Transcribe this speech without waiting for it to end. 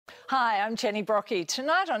Hi, I'm Jenny Brocky.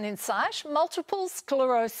 Tonight on Insight, multiple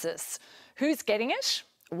sclerosis. Who's getting it?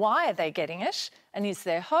 Why are they getting it? And is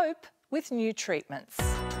there hope with new treatments?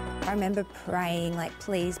 I remember praying, like,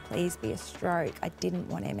 please, please be a stroke. I didn't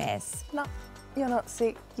want MS. No, you're not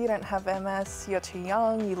sick, you don't have MS, you're too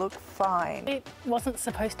young, you look fine. It wasn't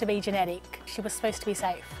supposed to be genetic. She was supposed to be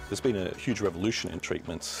safe. There's been a huge revolution in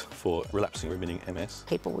treatments for relapsing remitting MS.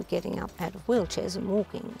 People were getting up out of wheelchairs and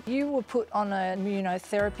walking. You were put on an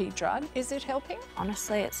immunotherapy drug. Is it helping?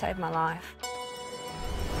 Honestly, it saved my life.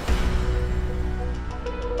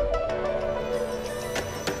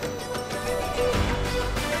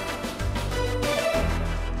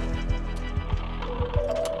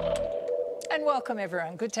 And welcome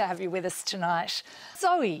everyone, good to have you with us tonight.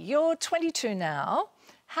 Zoe, you're 22 now.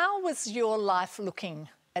 How was your life looking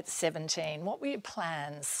at 17? What were your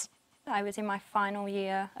plans? I was in my final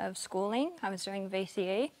year of schooling. I was doing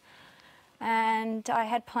VCE and I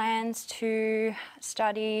had plans to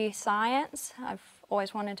study science. I've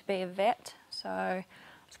always wanted to be a vet, so I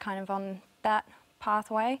was kind of on that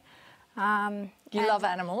pathway. You love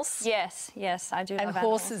animals? Yes, I do love animals. And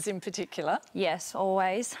horses in particular? Yes,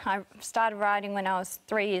 always. I started riding when I was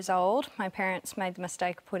 3 years old. My parents made the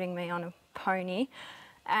mistake of putting me on a pony,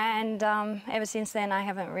 and ever since then I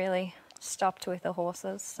haven't really stopped with the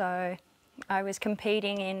horses. So I was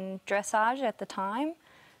competing in dressage at the time,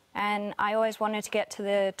 and I always wanted to get to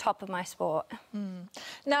the top of my sport.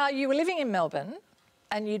 Now, you were living in Melbourne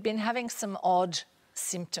and you'd been having some odd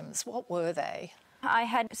symptoms. What were they? I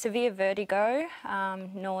had severe vertigo,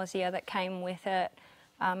 nausea that came with it.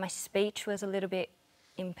 My speech was a little bit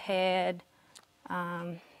impaired.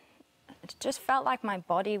 It just felt like my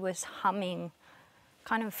body was humming,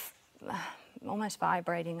 kind of almost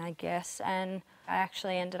vibrating, I guess. And I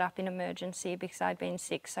actually ended up in emergency because I'd been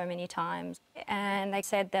sick so many times. And they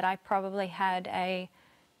said that I probably had a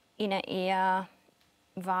inner ear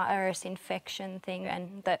virus infection thing,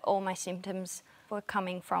 and that all my symptoms were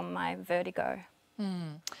coming from my vertigo.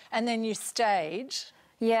 And then you stayed?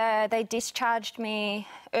 Yeah, they discharged me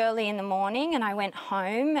early in the morning and I went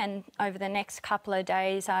home, and over the next couple of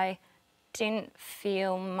days I didn't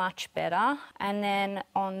feel much better. And then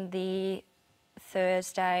on the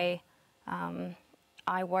Thursday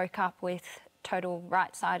I woke up with total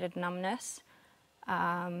right-sided numbness,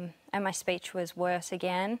 and my speech was worse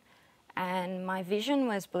again, and my vision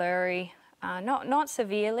was blurry, not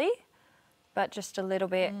severely, but just a little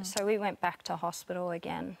bit. So we went back to hospital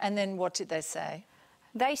again. And then what did they say?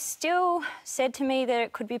 They still said to me that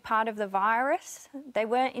it could be part of the virus. They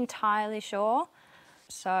weren't entirely sure.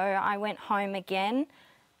 So I went home again,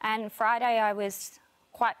 and Friday I was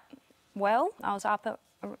quite well. I was up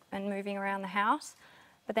and moving around the house.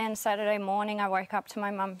 But then Saturday morning I woke up to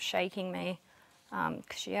my mum shaking me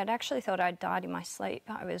because she had actually thought I'd died in my sleep.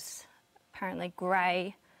 I was apparently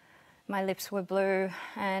grey. My lips were blue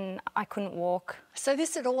and I couldn't walk. So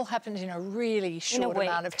this had all happened in a really short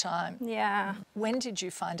amount of time? Yeah. When did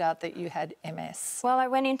you find out that you had MS? Well, I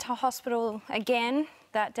went into hospital again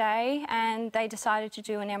that day and they decided to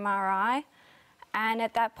do an MRI. And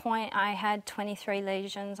at that point I had 23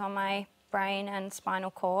 lesions on my brain and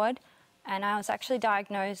spinal cord. And I was actually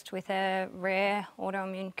diagnosed with a rare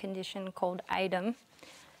autoimmune condition called ADEM.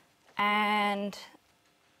 And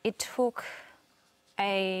it took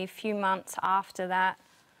a few months after that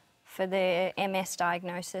for the MS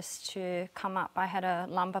diagnosis to come up. I had a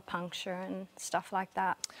lumbar puncture and stuff like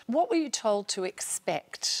that. What were you told to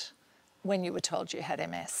expect when you were told you had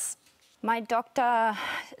MS? My doctor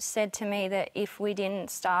said to me that if we didn't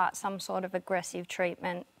start some sort of aggressive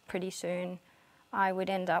treatment pretty soon, I would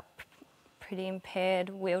end up pretty impaired,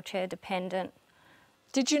 wheelchair dependent.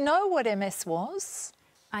 Did you know what MS was?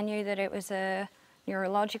 I knew that it was a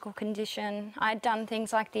neurological condition. I'd done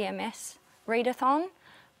things like the MS readathon,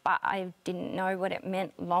 but I didn't know what it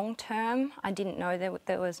meant long term. I didn't know that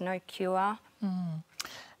there was no cure.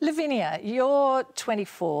 Lavinia, you're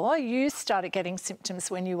 24. You started getting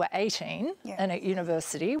symptoms when you were 18 and at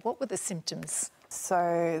university. What were the symptoms?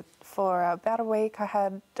 So for about a week I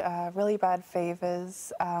had really bad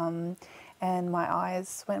fevers and my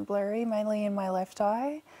eyes went blurry, mainly in my left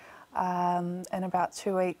eye. And about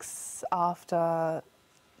 2 weeks after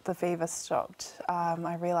the fever stopped,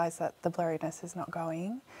 I realised that the blurriness is not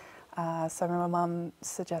going. So my mum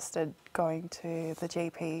suggested going to the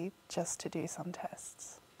GP just to do some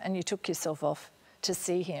tests. And you took yourself off to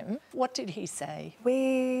see him. What did he say?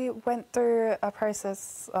 We went through a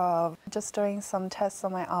process of just doing some tests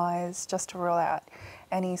on my eyes just to rule out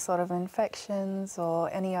any sort of infections or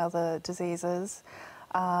any other diseases,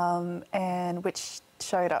 and which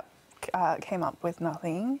came up with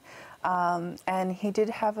nothing. And he did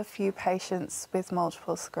have a few patients with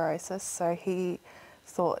multiple sclerosis, so he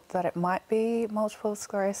thought that it might be multiple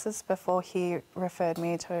sclerosis before he referred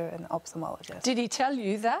me to an ophthalmologist. Did he tell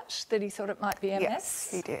you that he thought it might be MS? Yes,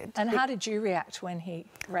 he did. And how did you react when he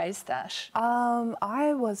raised that?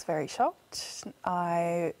 I was very shocked.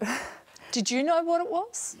 Did you know what it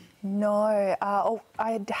was? No,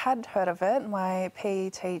 I had heard of it. My PE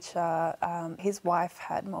teacher, his wife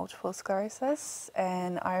had multiple sclerosis,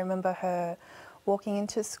 and I remember her walking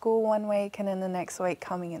into school one week and then the next week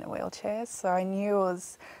coming in a wheelchair, so I knew it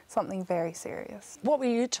was something very serious. What were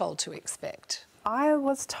you told to expect? I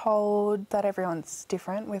was told that everyone's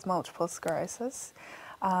different with multiple sclerosis.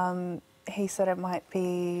 He said it might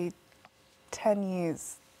be 10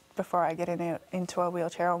 years before I get into a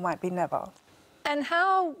wheelchair, or it might be never. And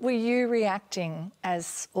how were you reacting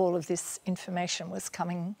as all of this information was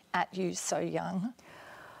coming at you so young?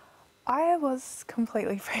 I was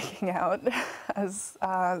completely freaking out, as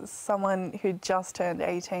someone who just turned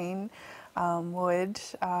 18 would.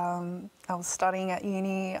 I was studying at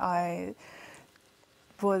uni, I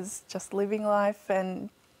was just living life, and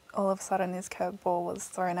all of a sudden this curveball was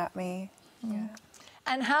thrown at me. Yeah.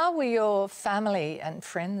 And how were your family and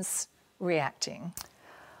friends reacting?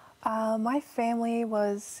 My family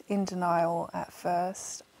was in denial at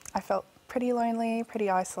first. I felt pretty lonely, pretty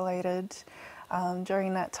isolated.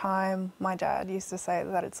 During that time, my dad used to say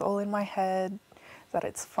that it's all in my head, that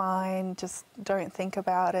it's fine, just don't think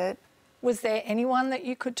about it. Was there anyone that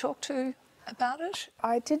you could talk to about it?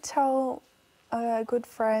 I did tell a good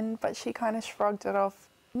friend, but she kind of shrugged it off.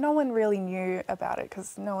 No one really knew about it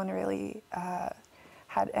because no one really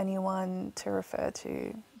had anyone to refer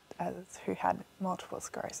to who had multiple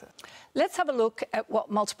sclerosis. Let's have a look at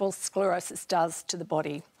what multiple sclerosis does to the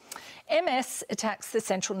body. MS attacks the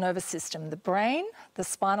central nervous system, the brain, the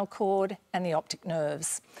spinal cord and the optic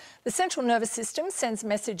nerves. The central nervous system sends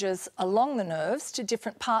messages along the nerves to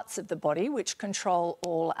different parts of the body which control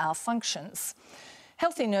all our functions.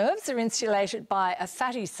 Healthy nerves are insulated by a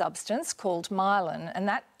fatty substance called myelin, and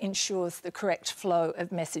that ensures the correct flow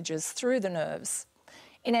of messages through the nerves.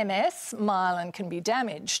 In MS, myelin can be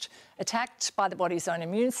damaged, attacked by the body's own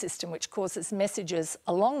immune system, which causes messages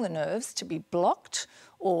along the nerves to be blocked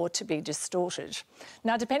or to be distorted.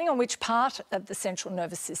 Now, depending on which part of the central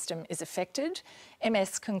nervous system is affected,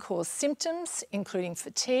 MS can cause symptoms including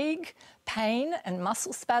fatigue, pain and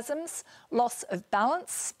muscle spasms, loss of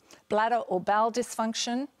balance, bladder or bowel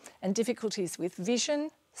dysfunction, and difficulties with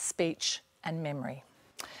vision, speech and memory.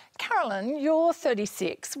 Carolyn, you're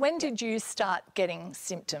 36. When did you start getting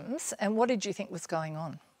symptoms and what did you think was going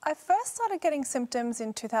on? I first started getting symptoms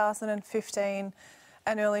in 2015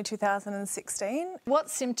 and early 2016.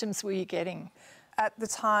 What symptoms were you getting? At the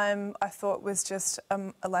time, I thought it was just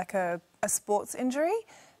like a sports injury.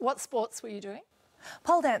 What sports were you doing?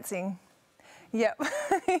 Pole dancing. Yep.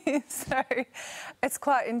 So it's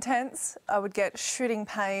quite intense. I would get shooting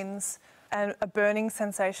pains and a burning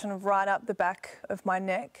sensation right up the back of my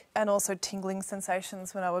neck, and also tingling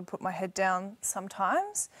sensations when I would put my head down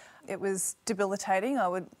sometimes. It was debilitating.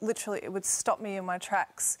 It would stop me in my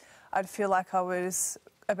tracks. I'd feel like I was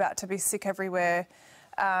about to be sick everywhere,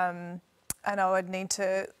 and I would need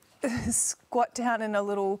to squat down in a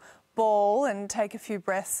little ball and take a few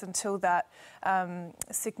breaths until that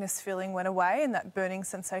sickness feeling went away and that burning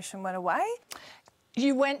sensation went away.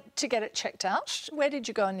 You went to get it checked out. Where did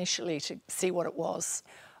you go initially to see what it was?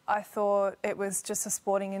 I thought it was just a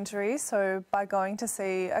sporting injury, so by going to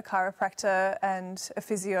see a chiropractor and a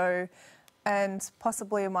physio and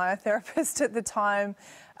possibly a myotherapist at the time,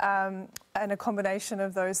 and a combination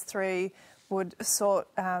of those three would sort,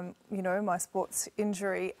 you know, my sports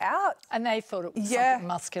injury out. And they thought it was something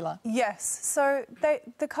muscular? Yes. So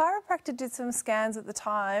the chiropractor did some scans at the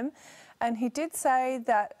time, and he did say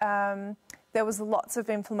that there was lots of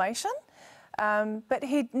inflammation, but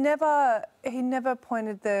he never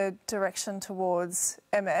pointed the direction towards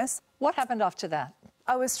MS. What happened after that?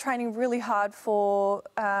 I was training really hard for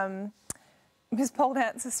Miss Pole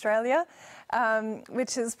Dance Australia,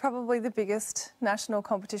 which is probably the biggest national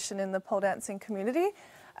competition in the pole dancing community.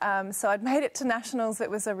 So I'd made it to nationals.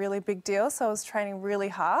 It was a really big deal, so I was training really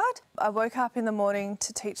hard. I woke up in the morning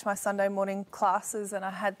to teach my Sunday morning classes, and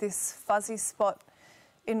I had this fuzzy spot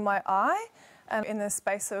in my eye. In the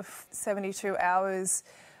space of 72 hours,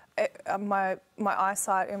 my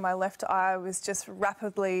eyesight in my left eye was just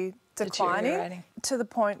rapidly declining to the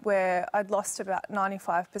point where I'd lost about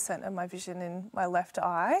 95% of my vision in my left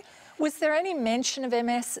eye. Was there any mention of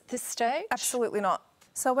MS at this stage? Absolutely not.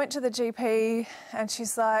 So I went to the GP and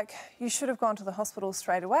she's like, you should have gone to the hospital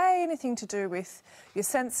straight away, anything to do with your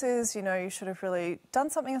senses, you know, you should have really done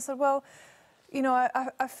something. I said, well, you know,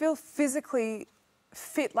 I feel physically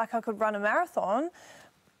fit, like I could run a marathon,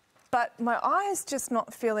 but my eye's just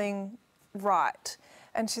not feeling right.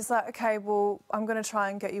 And she's like, okay, well, I'm going to try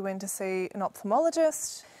and get you in to see an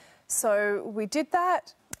ophthalmologist. So we did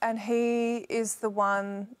that, and he is the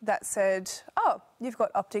one that said, oh, you've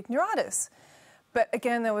got optic neuritis. But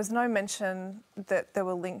again, there was no mention that there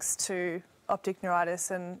were links to optic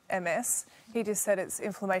neuritis and MS. He just said it's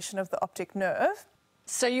inflammation of the optic nerve.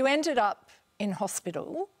 So you ended up in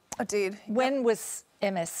hospital. I did. When was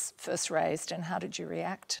MS first raised and how did you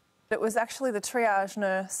react? It was actually the triage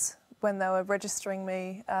nurse when they were registering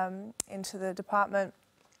me into the department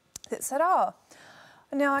that said, oh,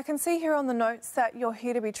 now I can see here on the notes that you're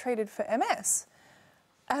here to be treated for MS.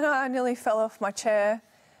 And I nearly fell off my chair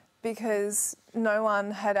because no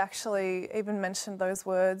one had actually even mentioned those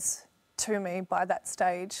words to me by that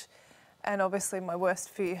stage. And obviously my worst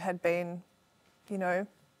fear had been, you know,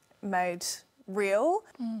 made real.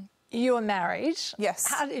 You were married. Yes.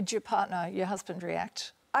 How did your partner, your husband,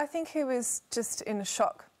 react? I think he was just in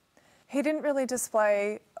shock. He didn't really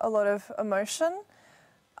display a lot of emotion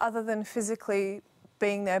other than physically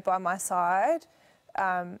being there by my side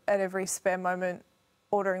at every spare moment,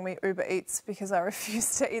 ordering me Uber Eats because I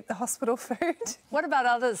refused to eat the hospital food. What about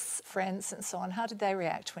others, friends and so on? How did they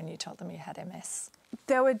react when you told them you had MS?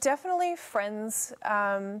 There were definitely friends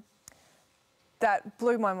that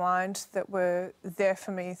blew my mind, that were there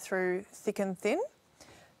for me through thick and thin,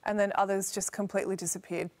 and then others just completely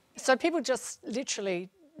disappeared. So people just literally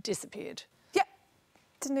disappeared? Yeah,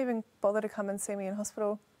 didn't even bother to come and see me in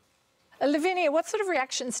hospital. Lavinia, what sort of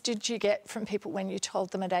reactions did you get from people when you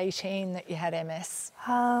told them at 18 that you had MS?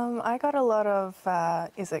 I got a lot of,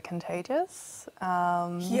 is it contagious?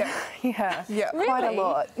 Yeah. Yeah, Really? quite a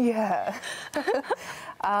lot, yeah.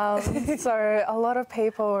 So a lot of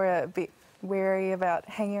people were a bit wary about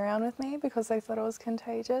hanging around with me because they thought it was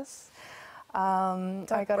contagious.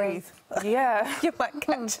 Don't breathe. Yeah. You might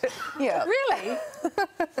catch it. Yeah. Really?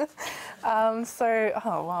 Oh,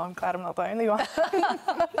 well, I'm glad I'm not the only one.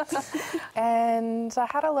 And I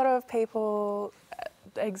had a lot of people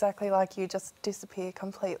exactly like you just disappear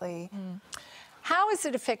completely. How is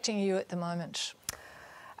it affecting you at the moment?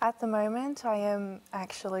 At the moment, I am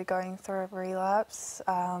actually going through a relapse.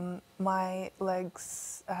 My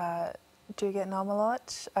legs do get numb a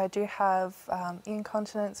lot. I do have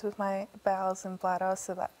incontinence with my bowels and bladder,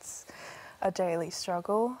 so that's a daily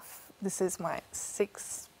struggle. This is my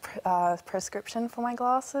 6th prescription for my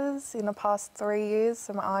glasses in the past 3 years,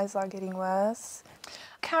 so my eyes are getting worse.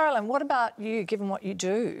 Carolyn, what about you, given what you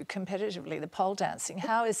do competitively, the pole dancing?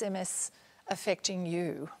 How is MS affecting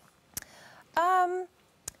you?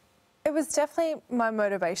 It was definitely my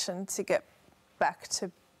motivation to get back to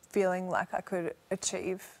feeling like I could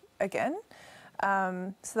achieve again.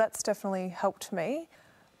 So that's definitely helped me.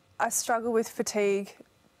 I struggle with fatigue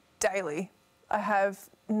daily. I have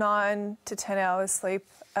 9 to 10 hours sleep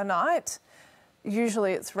a night.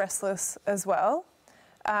 Usually it's restless as well.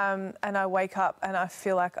 And I wake up and I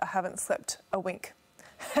feel like I haven't slept a wink.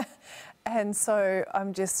 And so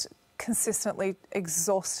I'm just consistently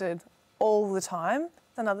exhausted all the time.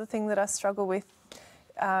 Another thing that I struggle with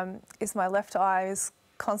is my left eye is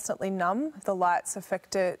constantly numb. The lights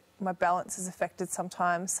affect it. My balance is affected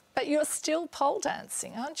sometimes. But you're still pole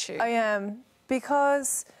dancing, aren't you? I am,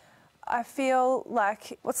 because I feel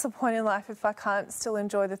like, what's the point in life if I can't still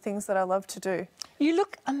enjoy the things that I love to do? You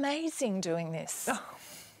look amazing doing this.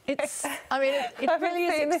 It's, I mean, it really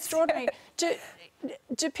is extraordinary.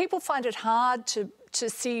 Do people find it hard to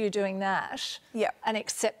see you doing that and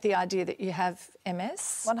accept the idea that you have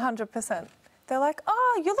MS? 100%. They're like,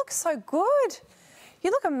 oh, you look so good. You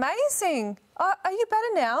look amazing. Are you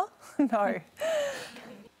better now? No.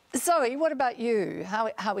 Zoe, what about you?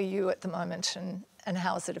 How are you at the moment and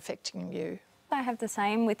how is it affecting you? I have the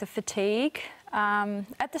same with the fatigue.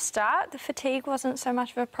 At the start, the fatigue wasn't so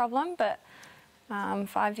much of a problem, but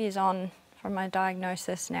 5 years on from my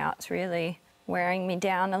diagnosis now, it's really wearing me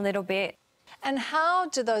down a little bit. And how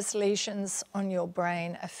do those lesions on your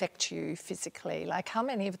brain affect you physically? Like, how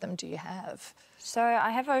many of them do you have? So I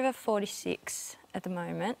have over 46 at the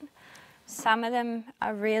moment. Some of them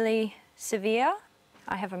are really severe.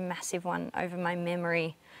 I have a massive one over my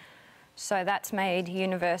memory. So that's made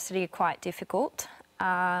university quite difficult.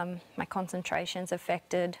 My concentration's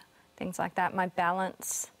affected, things like that, my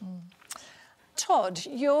balance. Todd,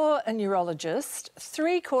 you're a neurologist.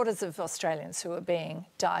 3/4 of Australians who are being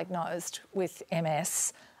diagnosed with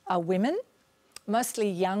MS are women, mostly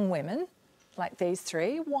young women. like these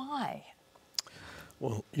three. Why?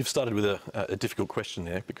 Well, you've started with a difficult question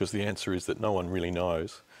there, because the answer is that no one really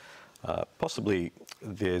knows. Possibly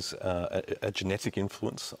there's a genetic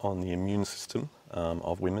influence on the immune system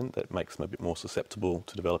of women that makes them a bit more susceptible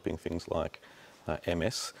to developing things like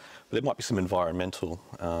MS. But there might be some environmental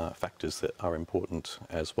factors that are important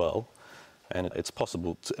as well. And it's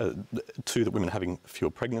possible, too, that women are having fewer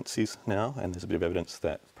pregnancies now, and there's a bit of evidence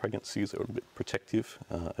that pregnancies are a little bit protective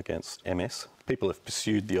against MS. People have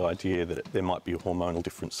pursued the idea that there might be hormonal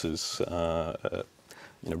differences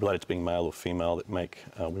related to being male or female that make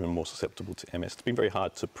women more susceptible to MS. It's been very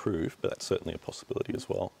hard to prove, but that's certainly a possibility as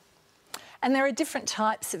well. And there are different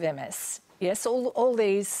types of MS. Yes, all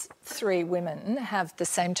these three women have the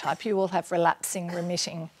same type. You all have relapsing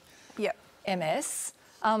remitting MS.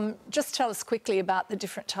 Just tell us quickly about the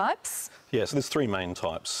different types. Yeah, so there's three main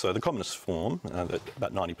types. So the commonest form that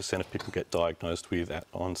about 90% of people get diagnosed with at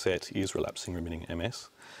onset is relapsing remitting MS.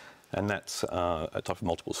 And that's a type of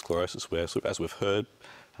multiple sclerosis where, sort of, as we've heard,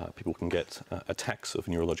 people can get attacks of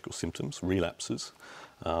neurological symptoms, relapses,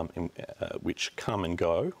 which come and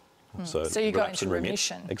go. So you go into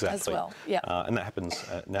remission as well. And that happens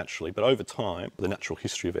naturally. But over time, the natural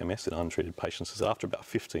history of MS in untreated patients is after about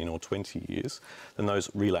 15 or 20 years, then those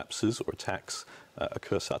relapses or attacks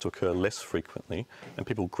start to occur less frequently, and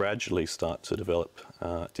people gradually start to develop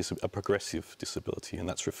a progressive disability, and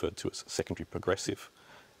that's referred to as secondary progressive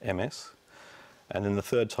MS. And then the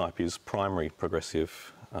third type is primary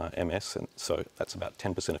progressive MS, and so that's about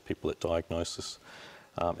 10% of people at diagnosis.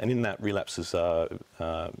 And in that, relapses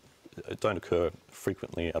don't occur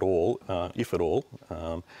frequently at all, if at all,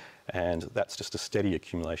 and that's just a steady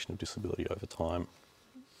accumulation of disability over time.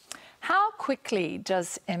 How quickly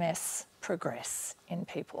does MS progress in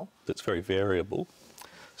people? It's very variable.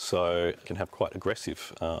 So it can have quite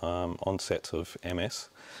aggressive onset of MS.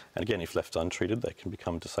 And again, if left untreated, they can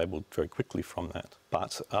become disabled very quickly from that.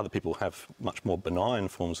 But other people have much more benign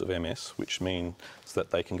forms of MS, which means that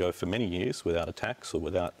they can go for many years without attacks or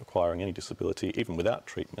without acquiring any disability, even without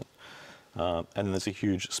treatment. And then there's a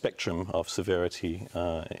huge spectrum of severity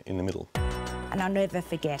in the middle. And I'll never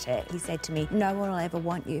forget it. He said to me, "No one will ever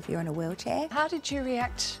want you if you're in a wheelchair." How did you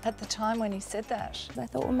react at the time when he said that? I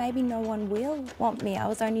thought, well, maybe no one will want me. I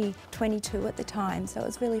was only 22 at the time, so it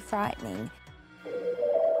was really frightening.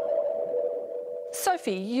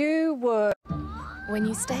 Sophie, you were... When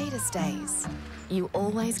you stay to stays, you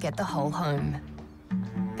always get the whole home.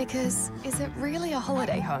 Because is it really a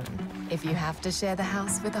holiday home if you have to share the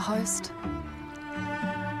house with a host?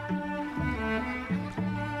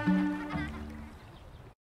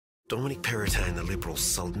 Dominic Perrottet and the Liberals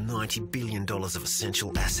sold $90 billion of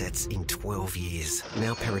essential assets in 12 years.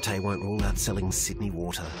 Now Perrottet won't rule out selling Sydney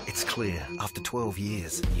Water. It's clear, after 12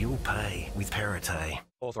 years, you'll pay with Perrottet.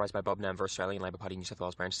 Authorised by Bob Nam for Australian Labor Party New South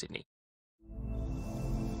Wales Branch, Sydney.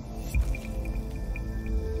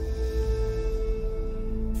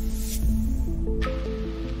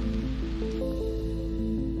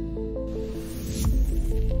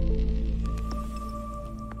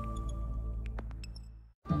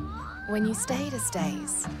 When you stay to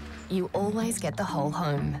stays, you always get the whole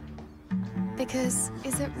home. Because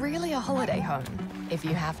is it really a holiday home if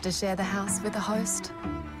you have to share the house with a host?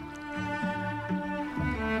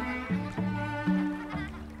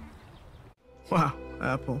 Wow,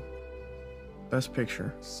 Apple. Best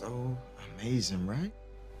picture. So amazing, right?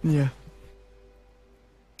 Yeah.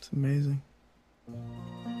 It's amazing.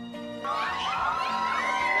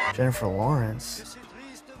 Jennifer Lawrence.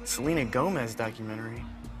 Selena Gomez documentary.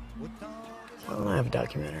 Why don't I have a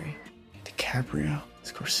documentary? DiCaprio,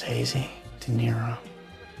 Scorsese, De Niro.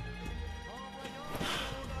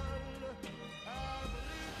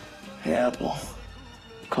 Hey, Apple.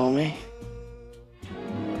 Call me.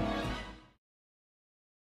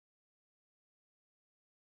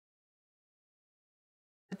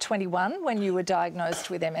 At 21, when you were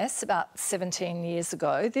diagnosed with MS about 17 years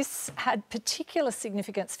ago, this had particular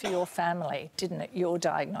significance for your family, didn't it, your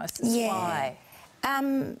diagnosis? Yeah. Why?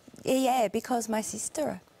 Yeah, because my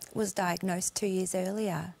sister was diagnosed 2 years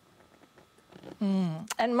earlier.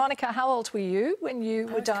 And Monica, how old were you when you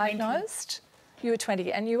were diagnosed? 20. You were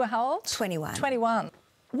 20. And you were how old? 21. 21.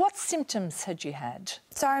 What symptoms had you had?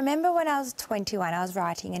 So I remember when I was 21, I was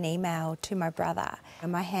writing an email to my brother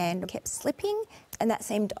and my hand kept slipping and that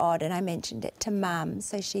seemed odd, and I mentioned it to Mum.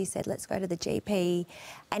 So she said, let's go to the GP.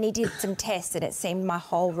 And he did some tests and it seemed my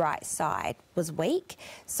whole right side was weak,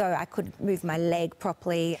 so I couldn't move my leg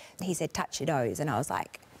properly. He said, touch your nose, and I was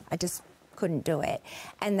like, I just couldn't do it.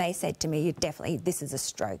 And they said to me, this is a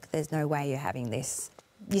stroke. There's no way you're having this.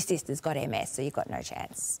 Your sister's got MS, so you've got no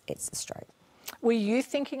chance. It's a stroke. Were you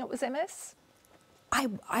thinking it was MS?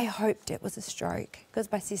 I hoped it was a stroke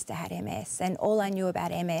because my sister had MS and all I knew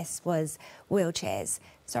about MS was wheelchairs.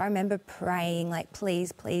 So I remember praying, like,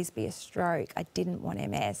 please, please be a stroke. I didn't want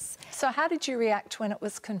MS. So how did you react when it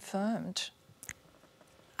was confirmed?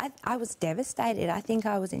 I was devastated. I think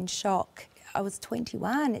I was in shock. I was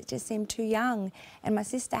 21. It just seemed too young. And my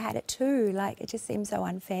sister had it too. Like, it just seemed so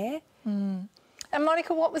unfair. Mm. And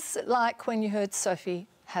Monica, what was it like when you heard Sophie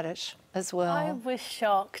had it as well? I was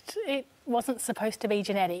shocked. It wasn't supposed to be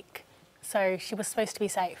genetic, so she was supposed to be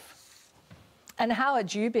safe. And how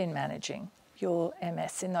had you been managing your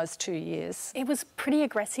MS in those 2 years? It was pretty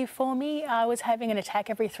aggressive for me. I was having an attack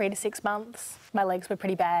every 3 to 6 months. My legs were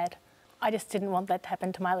pretty bad. I just didn't want that to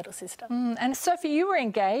happen to my little sister. And Sophie, you were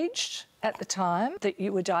engaged at the time that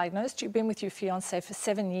you were diagnosed. You've been with your fiancé for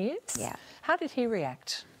 7 years. Yeah. How did he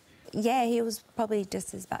react? Yeah, he was probably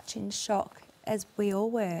just as much in shock as we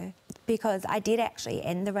all were, because I did actually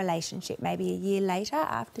end the relationship maybe a year later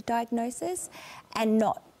after diagnosis, and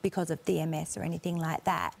not because of the MS or anything like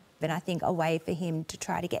that. But I think a way for him to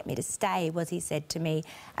try to get me to stay was, he said to me,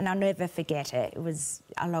 and I'll never forget it, it was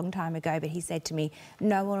a long time ago, but he said to me,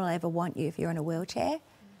 no one will ever want you if you're in a wheelchair.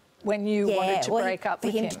 When you wanted to break up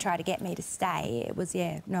with him? For him to try to get me to stay, it was,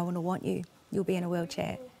 yeah, no one will want you, you'll be in a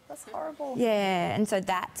wheelchair. That's horrible. Yeah, and so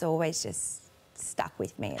that's always just stuck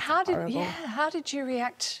with me. It's How horrible. did you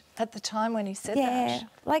react at the time when he said that? Yeah,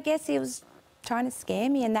 well, I guess he was trying to scare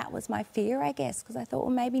me, and that was my fear, I guess, because I thought,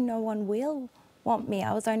 well, maybe no one will want me.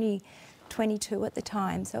 I was only 22 at the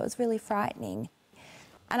time, so it was really frightening.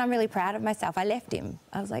 And I'm really proud of myself. I left him.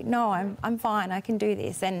 I was like, no, I'm fine, I can do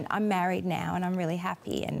this. And I'm married now and I'm really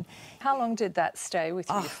happy. And how long did that stay with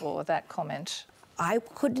you for, that comment? I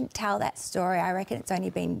couldn't tell that story. I reckon it's only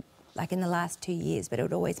been like in the last 2 years, but it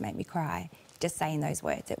would always make me cry just saying those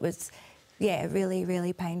words. It was, yeah, really,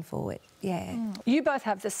 really painful. You both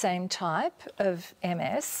have the same type of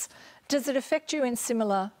MS. Does it affect you in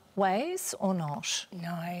similar ways or not?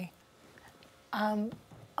 No.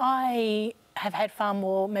 I have had far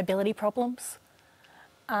more mobility problems.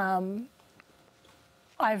 I've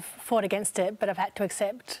fought against it, but I've had to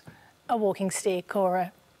accept a walking stick or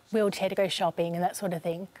a wheelchair to go shopping and that sort of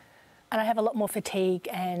thing. And I have a lot more fatigue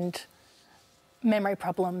and memory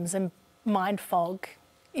problems and mind fog.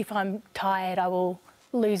 If I'm tired, I will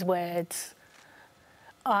lose words.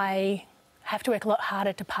 I have to work a lot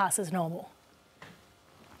harder to pass as normal.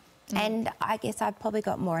 And I guess I've probably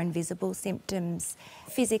got more invisible symptoms.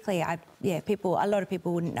 Physically, a lot of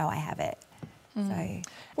people wouldn't know I have it. So.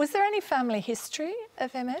 Was there any family history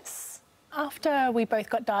of MS? After we both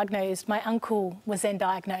got diagnosed, my uncle was then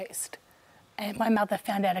diagnosed, and my mother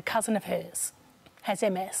found out a cousin of hers has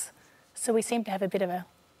MS. So we seem to have a bit of a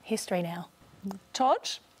history now. Todd,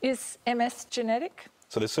 is MS genetic?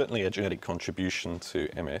 So there's certainly a genetic contribution to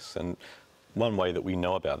MS, and one way that we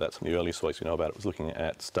know about that, some of the earliest ways we know about it, was looking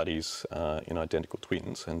at studies in identical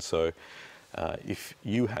twins. And so if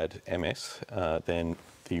you had MS, then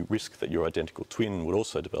the risk that your identical twin would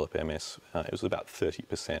also develop MS, it was about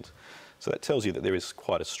 30%. So that tells you that there is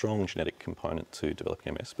quite a strong genetic component to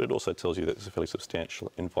developing MS, but it also tells you that there's a fairly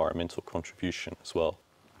substantial environmental contribution as well.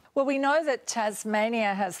 Well, we know that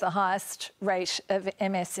Tasmania has the highest rate of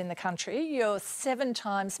MS in the country. You're 7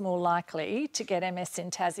 times more likely to get MS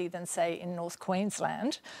in Tassie than, say, in North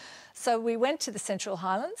Queensland. So we went to the Central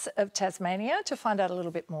Highlands of Tasmania to find out a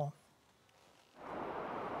little bit more.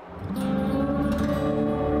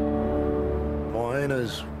 Morahan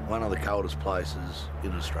is one of the coldest places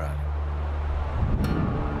in Australia.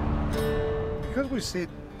 Because we sit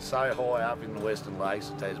so high up in the Western Lakes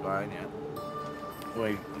of Tasmania,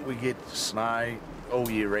 we get snow all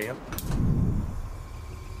year round.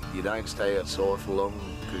 You don't stay outside for long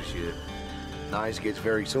because your nose gets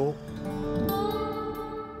very sore.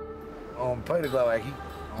 I'm Peter Glowacki.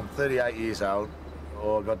 I'm 38 years old.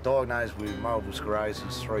 I got diagnosed with multiple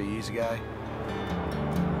sclerosis 3 years ago.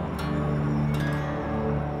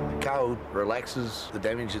 The cold relaxes the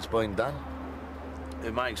damage that's been done.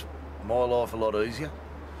 It makes my life a lot easier.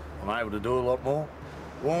 I'm able to do a lot more.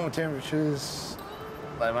 Warmer temperatures,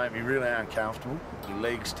 they make me really uncomfortable. Your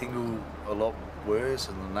legs tingle a lot worse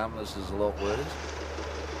and the numbness is a lot worse.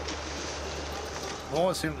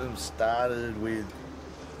 My symptoms started with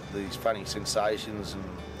these funny sensations and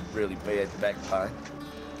really bad back pain.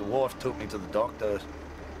 The wife took me to the doctor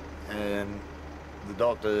and the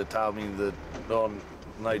doctor told me that I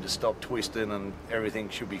need to stop twisting and everything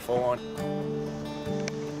should be fine.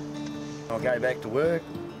 I go back to work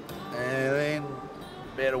and then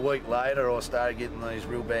about a week later I started getting these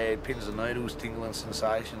real bad pins and needles, tingling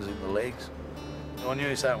sensations in the legs. I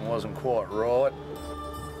knew something wasn't quite right.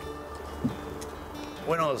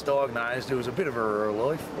 When I was diagnosed, it was a bit of a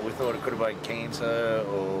relief. We thought it could have been cancer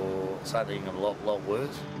or something a lot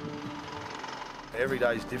worse. Every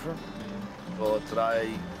day's different. Well,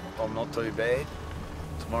 today I'm not too bad.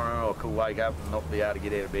 Tomorrow I could wake up and not be able to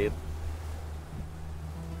get out of bed.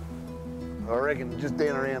 I reckon just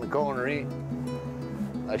down around the corner here,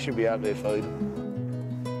 they should be out there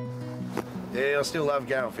feeding. Yeah, I still love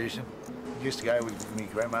going fishing. Used to go with my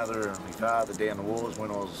grandmother and my father down the waters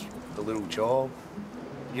when I was a little child.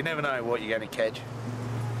 You never know what you're going to catch.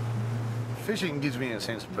 Fishing gives me a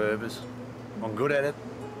sense of purpose. I'm good at it.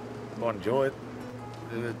 I enjoy it.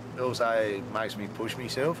 It also makes me push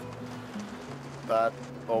myself, but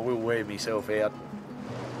I will wear myself out.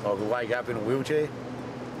 I could wake up in a wheelchair,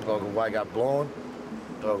 I could wake up blind,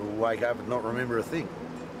 I could wake up and not remember a thing.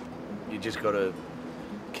 You just got to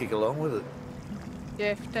kick along with it.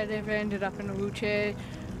 Yeah, if Dad ever ended up in a wheelchair,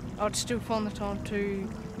 I'd still find the time to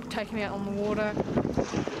take him out on the water.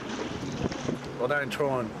 I don't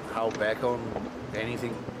try and hold back on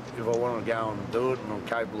anything. If I want to go and do it and I'm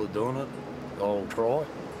capable of doing it, I'll try.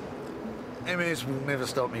 MS will never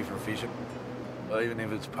stop me from fishing, even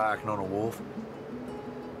if it's parking on a wharf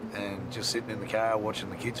and just sitting in the car watching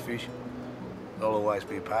the kids fish. I'll always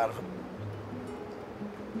be a part of it.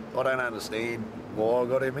 I don't understand why I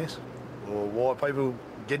got MS or why people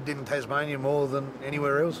get in Tasmania more than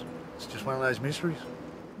anywhere else. It's just one of those mysteries.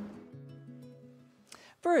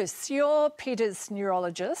 Bruce, you're Peter's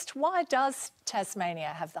neurologist. Why does Tasmania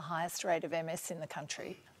have the highest rate of MS in the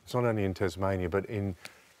country? It's not only in Tasmania, but in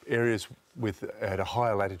areas at a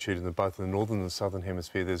higher latitude in both the northern and the southern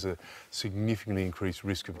hemisphere, there's a significantly increased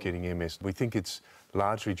risk of getting MS. We think it's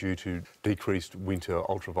largely due to decreased winter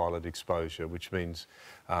ultraviolet exposure, which means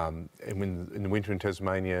in the winter in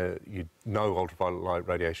Tasmania, no ultraviolet light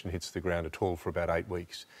radiation hits the ground at all for about 8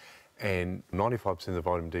 weeks. And 95% of the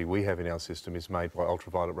vitamin D we have in our system is made by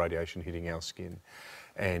ultraviolet radiation hitting our skin.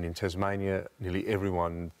 And in Tasmania, nearly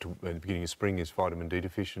everyone at the beginning of spring is vitamin D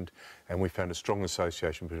deficient, and we found a strong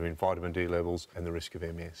association between vitamin D levels and the risk of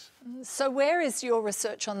MS. So where is your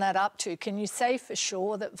research on that up to? Can you say for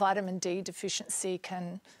sure that vitamin D deficiency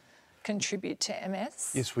can contribute to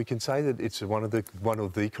MS? Yes, we can say that it's one of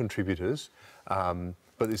the contributors,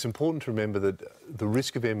 but it's important to remember that the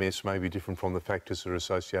risk of MS may be different from the factors that are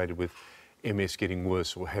associated with MS getting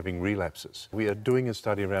worse or having relapses. We are doing a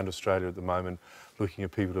study around Australia at the moment looking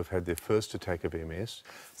at people who have had their first attack of MS.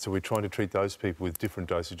 So we're trying to treat those people with different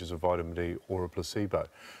dosages of vitamin D or a placebo.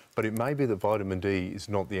 But it may be that vitamin D is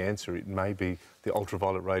not the answer. It may be the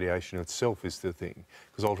ultraviolet radiation itself is the thing,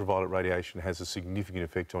 because ultraviolet radiation has a significant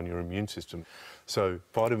effect on your immune system. So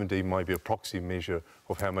vitamin D might be a proxy measure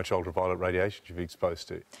of how much ultraviolet radiation you've been exposed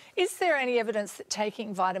to. Is there any evidence that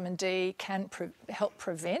taking vitamin D can help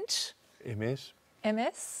prevent MS?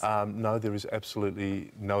 MS? No, there is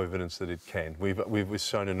absolutely no evidence that it can. We've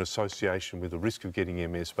shown an association with the risk of getting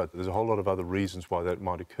MS, but there's a whole lot of other reasons why that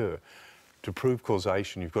might occur. To prove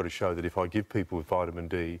causation, you've got to show that if I give people with vitamin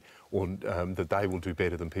D, that they will do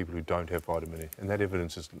better than people who don't have vitamin D, and that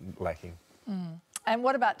evidence is lacking. Mm. And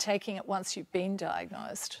what about taking it once you've been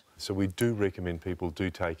diagnosed? So we do recommend people do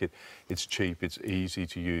take it. It's cheap, it's easy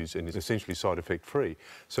to use, and it's essentially side effect free.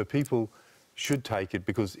 So people should take it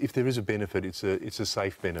because if there is a benefit, it's a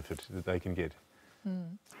safe benefit that they can get.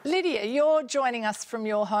 Mm. Lydia, you're joining us from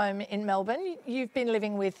your home in Melbourne. You've been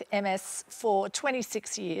living with MS for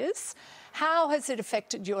 26 years. How has it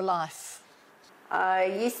affected your life? I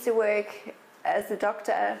used to work as a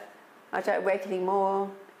doctor. I don't work anymore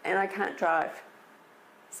and I can't drive.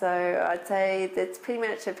 So I'd say that's pretty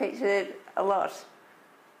much affected it a lot,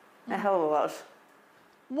 a hell of a lot.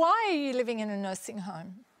 Why are you living in a nursing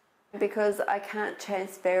home? Because I can't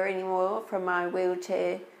transfer anymore from my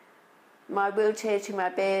wheelchair to my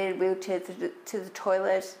bed, wheelchair to the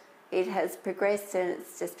toilet. It has progressed and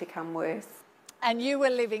it's just become worse. And you were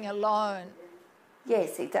living alone?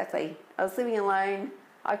 Yes, exactly. I was living alone.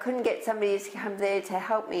 I couldn't get somebody to come there to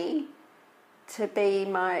help me, to be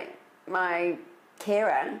my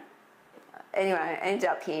carer. Anyway, I ended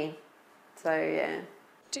up here. So, yeah.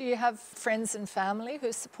 Do you have friends and family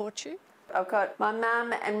who support you? I've got my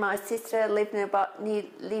mum and my sister live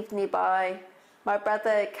nearby. My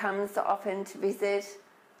brother comes often to visit.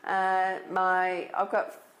 I've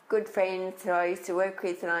got good friends who I used to work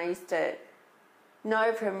with and I used to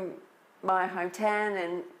know from my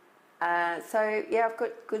hometown, and so yeah, I've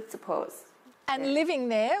got good supports. And living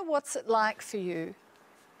there, what's it like for you?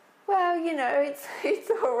 Well, you know,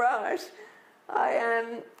 it's all right.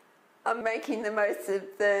 I'm making the most of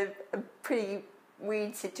the pretty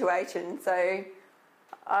weird situation, so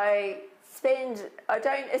I I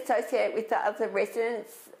don't associate with the other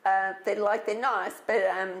residents. They're nice,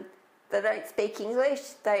 but they don't speak English.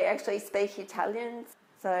 They actually speak Italian.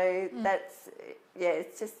 So that's,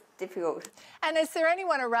 it's just difficult. And is there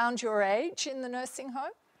anyone around your age in the nursing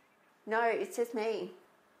home? No, it's just me.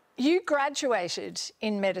 You graduated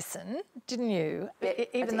in medicine, didn't you? Yeah,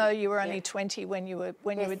 even though you were only 20 when you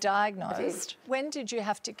were diagnosed. When did you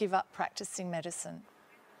have to give up practicing medicine?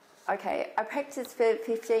 Okay, I practiced for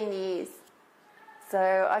 15 years.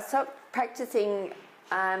 So I stopped practicing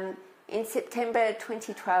in September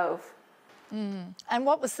 2012. And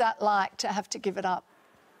what was that like to have to give it up?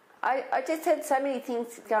 I just had so many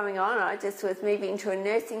things going on. I just was moving to a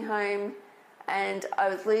nursing home, and I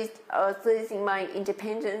was losing my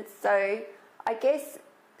independence. So I guess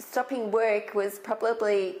stopping work was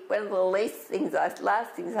probably one of the last things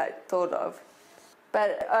I thought of.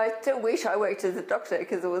 But I still wish I worked as a doctor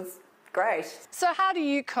because it was great. So how do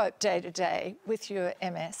you cope day to day with your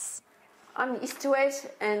MS? I'm used to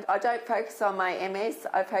it, and I don't focus on my MS.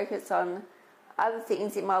 I focus on other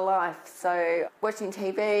things in my life. So watching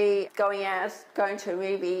TV, going out, going to a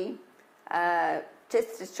movie,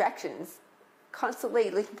 just distractions. Constantly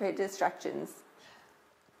looking for distractions.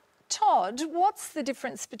 Todd, what's the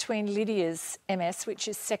difference between Lydia's MS, which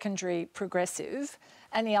is secondary progressive,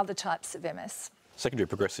 and the other types of MS? Secondary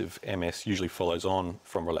progressive MS usually follows on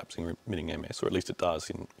from relapsing remitting MS, or at least it does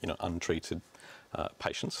in untreated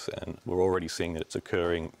patients, and we're already seeing that it's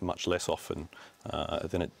occurring much less often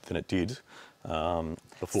than it did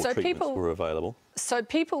before treatments were available. So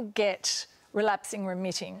people get relapsing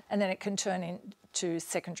remitting, and then it can turn into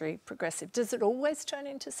secondary progressive. Does it always turn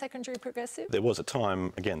into secondary progressive? There was a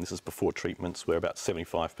time, again, this is before treatments, where about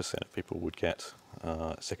 75% of people would get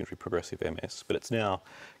secondary progressive MS, but it's now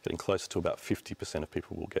getting closer to about 50% of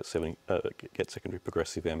people will get secondary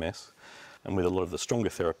progressive MS. And with a lot of the stronger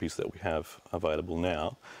therapies that we have available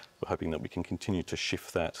now, we're hoping that we can continue to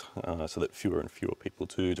shift that so that fewer and fewer people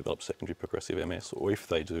do develop secondary progressive MS, or if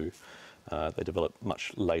they do, they develop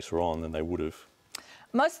much later on than they would have.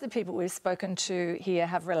 Most of the people we've spoken to here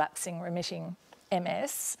have relapsing remitting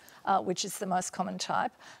MS, which is the most common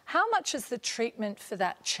type. How much has the treatment for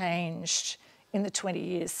that changed in the 20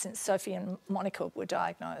 years since Sophie and Monica were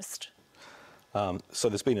diagnosed? So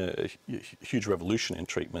there's been a huge revolution in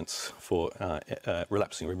treatments for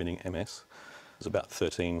relapsing remitting MS. There's about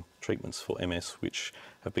 13 treatments for MS which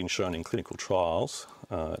have been shown in clinical trials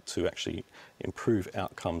to actually improve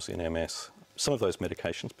outcomes in MS. Some of those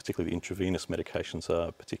medications, particularly the intravenous medications,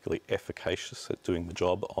 are particularly efficacious at doing the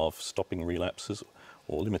job of stopping relapses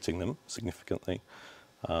or limiting them significantly,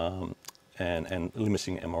 and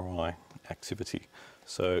limiting MRI activity.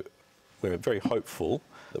 So we're very hopeful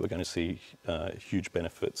that we're going to see huge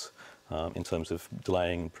benefits in terms of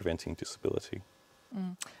delaying and preventing disability.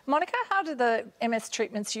 Monica, how do the MS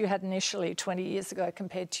treatments you had initially 20 years ago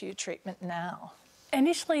compared to your treatment now?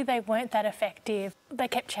 Initially, they weren't that effective. They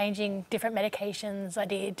kept changing different medications. I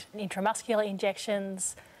did intramuscular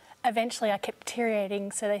injections. Eventually, I kept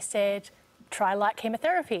deteriorating, so they said, try light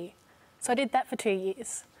chemotherapy. So I did that for 2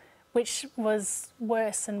 years, which was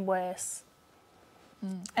worse and worse.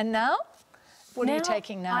 And now? What are you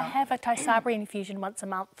taking now? I have a Tysabri infusion once a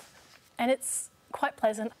month, and it's quite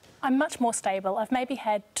pleasant. I'm much more stable. I've maybe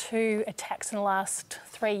had 2 attacks in the last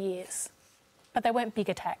 3 years, but they weren't big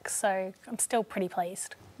attacks, so I'm still pretty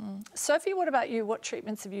pleased. Sophie, what about you? What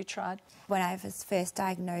treatments have you tried? When I was first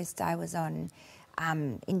diagnosed, I was on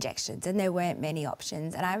injections, and there weren't many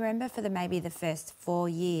options. And I remember for maybe the first 4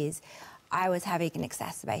 years, I was having an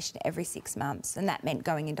exacerbation every 6 months, and that meant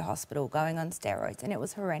going into hospital, going on steroids, and it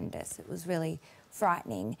was horrendous. It was really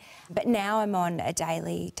frightening. But now I'm on a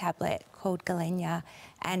daily tablet called Galenia,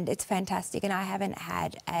 and it's fantastic, and I haven't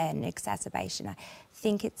had an exacerbation. I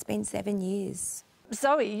think it's been 7 years.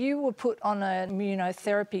 Zoe, you were put on an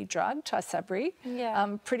immunotherapy drug, Tysabri,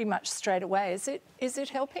 pretty much straight away. Is it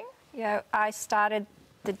helping? Yeah, I started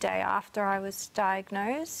the day after I was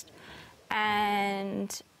diagnosed,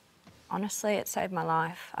 and honestly, it saved my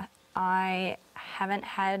life. I haven't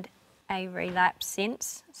had a relapse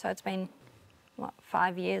since, so it's been,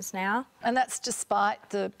 5 years now. And that's despite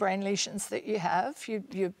the brain lesions that you have?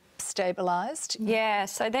 You're stabilised? Yeah,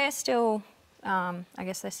 so they're still, I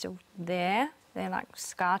guess they're still there. They're like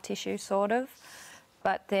scar tissue, sort of,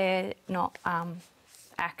 but they're not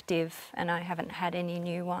active, and I haven't had any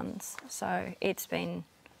new ones. So it's been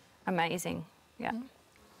amazing, yeah.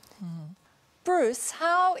 Bruce,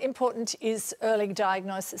 how important is early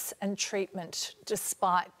diagnosis and treatment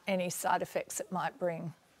despite any side effects it might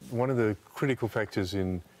bring? One of the critical factors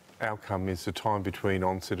in outcome is the time between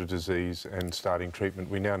onset of disease and starting treatment.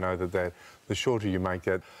 We now know that the shorter you make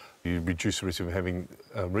that, You reduce the risk of having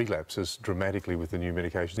relapses dramatically with the new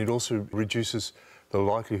medication. It also reduces the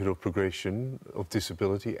likelihood of progression of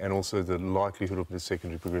disability and also the likelihood of the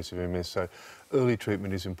secondary progressive MS. So early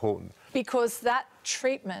treatment is important. Because that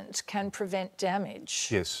treatment can prevent damage.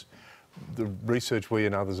 Yes. The research we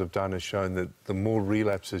and others have done has shown that the more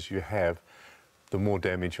relapses you have, the more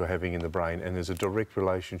damage you're having in the brain, and there's a direct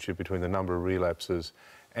relationship between the number of relapses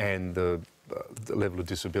and the level of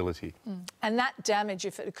disability. And that damage,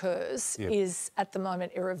 if it occurs, is at the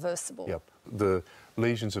moment irreversible. Yep. The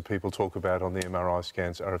lesions that people talk about on the MRI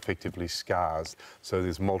scans are effectively scars. So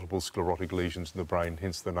there's multiple sclerotic lesions in the brain,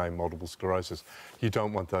 hence the name multiple sclerosis. You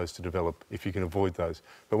don't want those to develop if you can avoid those.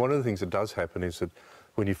 But one of the things that does happen is that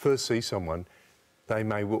when you first see someone, they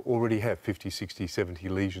may already have 50, 60, 70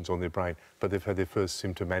 lesions on their brain, but they've had their first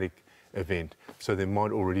symptomatic event. So there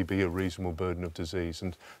might already be a reasonable burden of disease.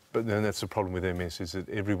 But then that's the problem with MS, is that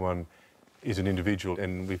everyone is an individual,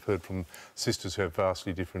 and we've heard from sisters who have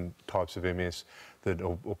vastly different types of MS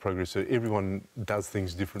or progress. So everyone does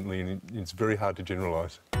things differently, and it's very hard to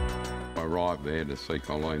generalise. I arrived there to see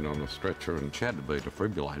Colleen on a stretcher and she had to be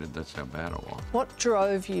defibrillated. That's how bad it was. What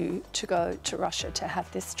drove you to go to Russia to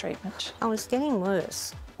have this treatment? I was getting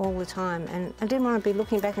worse all the time, and I didn't want to be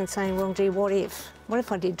looking back and saying, well, gee, what if? What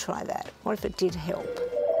if I did try that? What if it did help?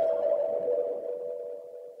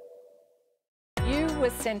 You were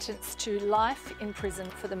sentenced to life in prison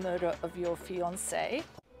for the murder of your fiancée.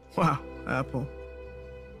 Wow, Apple.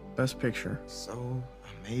 Best picture. So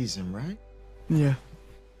amazing, right? Yeah.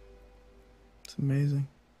 It's amazing.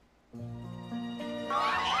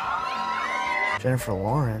 Jennifer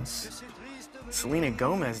Lawrence. Selena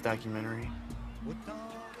Gomez documentary.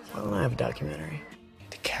 Why don't I have a documentary?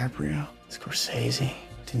 DiCaprio, Scorsese,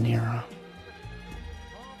 De Niro.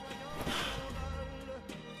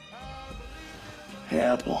 Hey,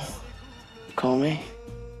 Apple. Call me.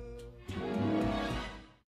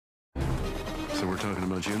 So we're talking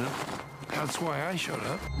about you now? That's why I showed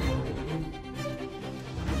up.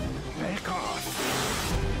 Back off.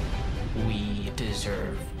 We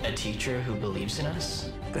deserve a teacher who believes in us.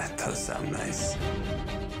 That does sound nice.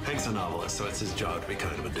 Hank's a novelist, so it's his job to be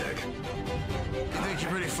kind of a dick. I think you're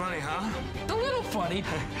pretty funny, huh? A little funny.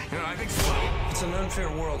 You know, I think so. It's an unfair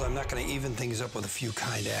world. I'm not going to even things up with a few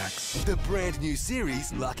kind acts. The brand new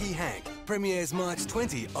series, Lucky Hank, premieres March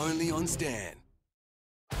 20, only on Stan.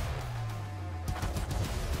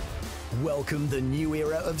 Welcome the new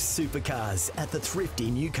era of supercars at the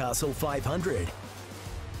thrifty Newcastle 500.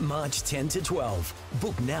 March 10 to 12.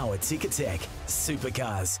 Book now at Ticketek.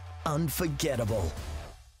 Supercars. Unforgettable.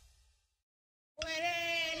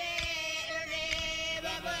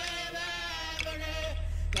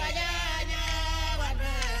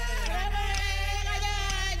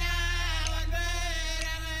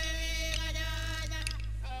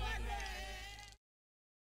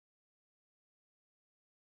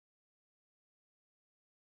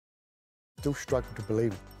 Still struggle to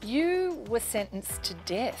believe it. You were sentenced to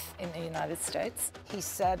death in the United States. He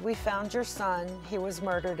said, we found your son, he was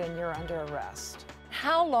murdered and you're under arrest.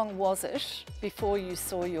 How long was it before you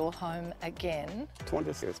saw your home again?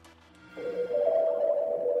 20 years.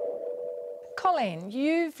 Colleen,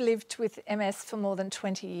 you've lived with MS for more than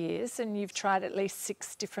 20 years and you've tried at least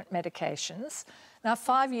 6 different medications. Now,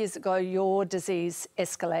 5 years ago, your disease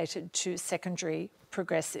escalated to secondary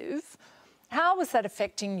progressive. How was that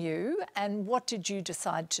affecting you and what did you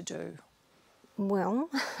decide to do? Well,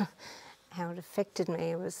 how it affected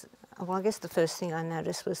me was, well, I guess the first thing I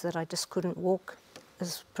noticed was that I just couldn't walk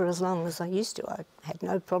for as long as I used to. I had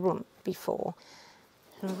no problem before.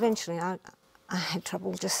 And eventually I had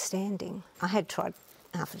trouble just standing. I had tried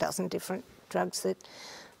half a dozen different drugs that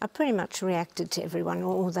I pretty much reacted to everyone,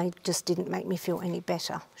 or they just didn't make me feel any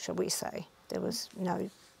better, shall we say. There was no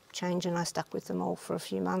change and I stuck with them all for a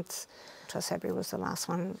few months. Trisabri was the last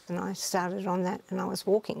one and I started on that, and I was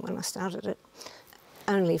walking when I started it,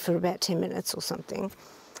 only for about 10 minutes or something.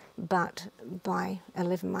 But by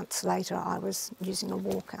 11 months later I was using a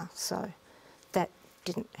walker, so that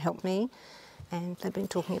didn't help me. And they've been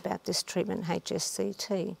talking about this treatment,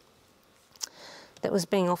 AHSCT, that was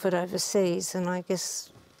being offered overseas, and I guess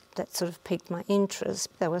that sort of piqued my interest.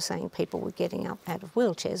 They were saying people were getting up out of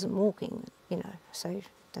wheelchairs and walking, you know, so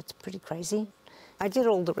that's pretty crazy. I did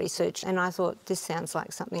all the research and I thought this sounds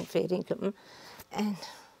like something fair dinkum,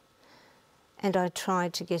 and I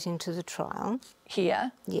tried to get into the trial.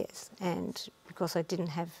 Here? Yes, and because I didn't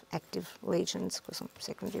have active lesions, because I'm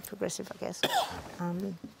secondary progressive, I guess,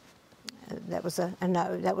 that was a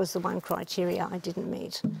no. That was the one criteria I didn't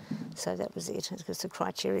meet, so that was it. Because the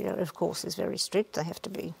criteria, of course, is very strict. They have to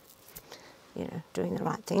be, you know, doing the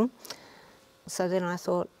right thing. So then I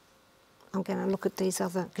thought, I'm going to look at these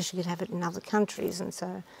other, because you could have it in other countries, and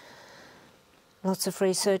so lots of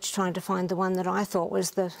research trying to find the one that I thought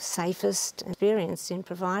was the safest experience in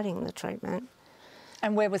providing the treatment.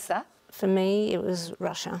 And where was that? For me, it was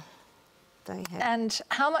Russia. They had. And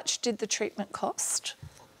how much did the treatment cost?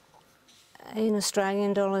 In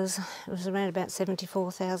Australian dollars, it was around about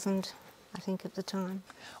 74,000, I think, at the time.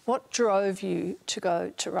 What drove you to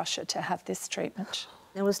go to Russia to have this treatment?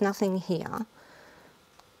 There was nothing here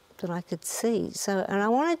that I could see. So, and I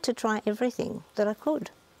wanted to try everything that I could.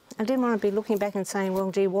 I didn't want to be looking back and saying,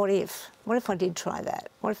 well, gee, what if? What if I did try that?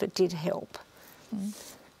 What if it did help?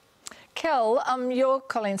 Kel, your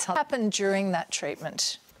Colleen's happened during that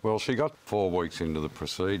treatment. Well, she got 4 weeks into the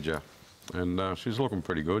procedure and she was looking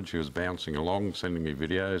pretty good. She was bouncing along, sending me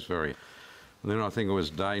videos. And then I think it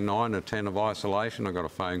was day 9 or 10 of isolation, I got a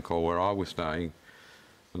phone call where I was staying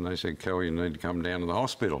and they said, Kel, you need to come down to the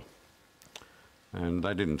hospital. And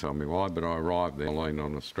they didn't tell me why, but I arrived there, laying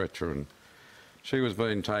on a stretcher, and she was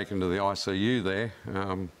being taken to the ICU there.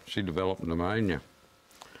 She developed pneumonia.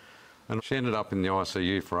 And she ended up in the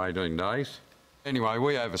ICU for 18 days. Anyway,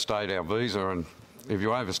 we overstayed our visa, and if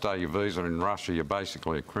you overstay your visa in Russia, you're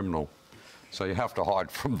basically a criminal. So you have to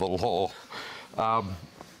hide from the law.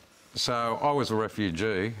 So I was a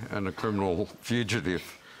refugee and a criminal fugitive.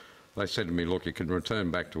 They said to me, look, you can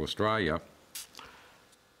return back to Australia.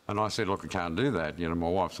 And I said, look, I can't do that. You know, my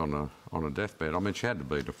wife's on a deathbed. I mean, she had to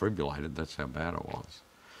be defibrillated. That's how bad it was.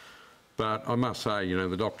 But I must say, you know,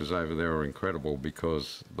 the doctors over there are incredible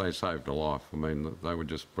because they saved a life. I mean, they were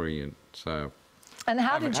just brilliant. So. And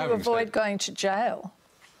how did you avoid going to jail?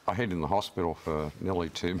 I hid in the hospital for nearly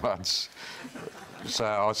 2 months. So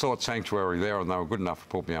I sought sanctuary there, and they were good enough to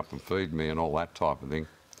put me up and feed me and all that type of thing.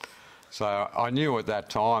 So I knew at that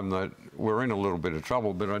time that we're in a little bit of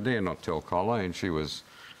trouble, but I dare not tell Colleen. She was,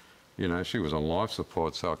 you know, she was on life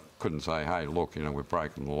support, so I couldn't say, hey, look, you know, we're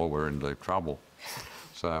breaking the law, we're in deep trouble.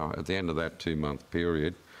 So at the end of that 2-month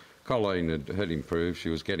period, Colleen had improved, she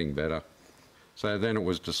was getting better. So then it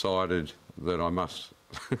was decided that I must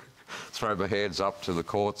throw my hands up to the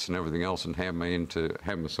courts and everything else and have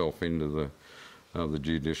myself into the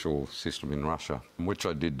judicial system in Russia, which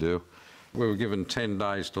I did do. We were given 10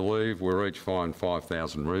 days to leave. We were each fined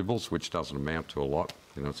 5,000 rubles, which doesn't amount to a lot.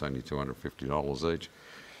 You know, it's only $250 each.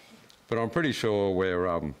 But I'm pretty sure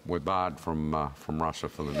we're barred from Russia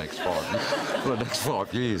for the next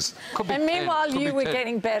 5 years. And meanwhile, you were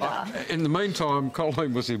getting better. In the meantime,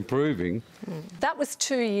 Colleen was improving. That was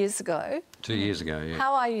 2 years ago. 2 years ago, yeah.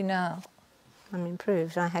 How are you now? I'm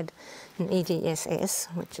improved. I had an EDSS,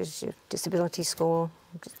 which is your disability score,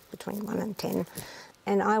 between 1 and 10,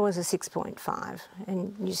 and I was a 6.5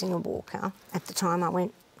 and using a walker. At the time I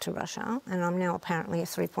went to Russia, and I'm now apparently a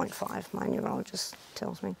 3.5, my neurologist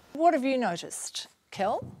tells me. What have you noticed,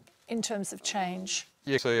 Kel, in terms of change?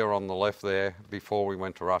 You see her on the left there before we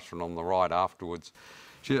went to Russia and on the right afterwards.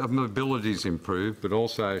 Her mobility's improved, but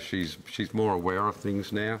also she's more aware of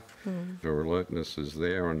things now. Her alertness is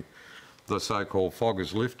there, and the so-called fog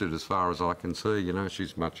is lifted as far as I can see. You know,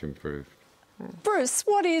 she's much improved. Bruce,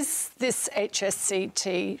 what is this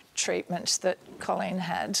AHSCT treatment that Colleen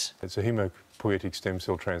had? It's a haematopoietic stem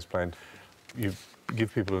cell transplant. You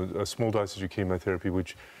give people a small dosage of chemotherapy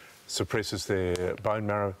which suppresses their bone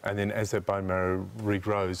marrow, and then as that bone marrow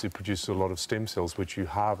regrows, it produces a lot of stem cells which you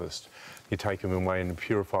harvest. You take them away and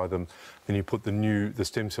purify them, then you put the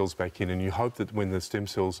stem cells back in, and you hope that when the stem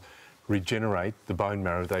cells regenerate the bone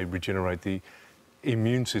marrow, they regenerate the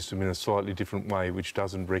immune system in a slightly different way, which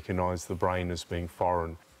doesn't recognise the brain as being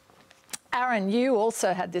foreign. Aaron, you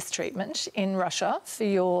also had this treatment in Russia for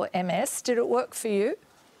your MS. Did it work for you?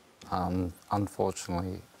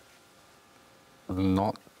 Unfortunately,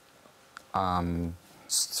 not.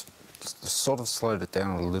 Sort of slowed it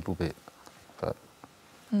down a little bit, but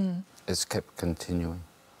it's kept continuing.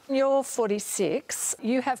 You're 46.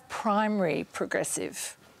 You have primary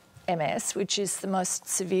progressive MS, which is the most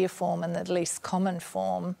severe form and the least common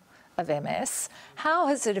form of MS. How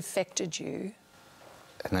has it affected you?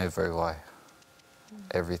 In every way.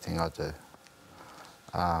 Everything I do.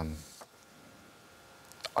 I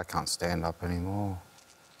can't stand up anymore.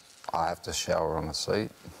 I have to shower on a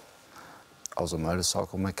seat. I was a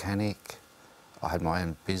motorcycle mechanic. I had my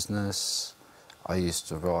own business. I used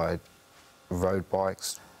to ride road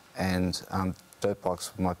bikes, and dirt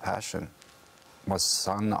bikes were my passion. My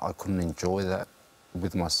son, I couldn't enjoy that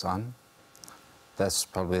with my son. That's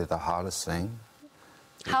probably the hardest thing.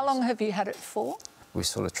 How long have you had it for? We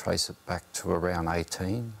sort of trace it back to around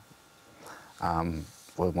 18.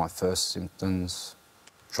 Were my first symptoms,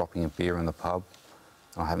 dropping a beer in the pub.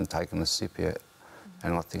 I haven't taken a sip yet,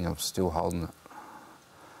 and I think I'm still holding it.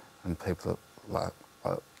 and people are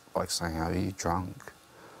like saying, "Are you drunk?"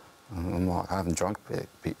 And I'm like, "I haven't drunk a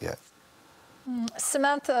bit yet."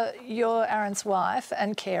 Samantha, you're Aaron's wife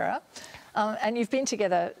and carer, and you've been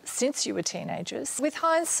together since you were teenagers. With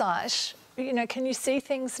hindsight, you know, can you see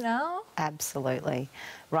things now? Absolutely.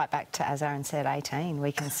 Right back to, as Aaron said, 18,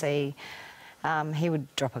 we can see he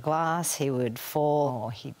would drop a glass, he would fall,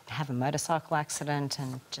 or he'd have a motorcycle accident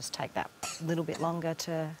and just take that little bit longer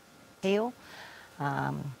to heal.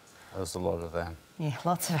 There's a lot of them. Yeah,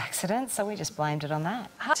 lots of accidents, so we just blamed it on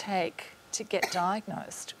that. How did it take to get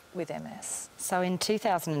diagnosed with MS? So in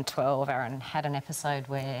 2012, Aaron had an episode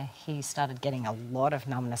where he started getting a lot of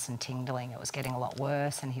numbness and tingling. It was getting a lot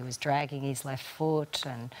worse, and he was dragging his left foot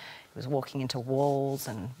and he was walking into walls,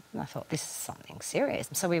 and I thought, this is something serious.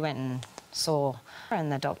 So we went and saw,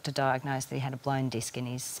 and the doctor diagnosed that he had a blown disc in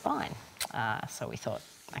his spine. So we thought,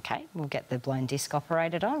 OK, we'll get the blown disc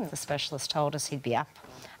operated on. The specialist told us he'd be up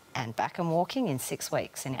and back and walking in 6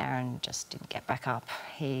 weeks, and Aaron just didn't get back up.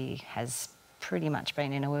 He has pretty much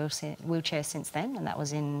been in a wheelchair since then, and that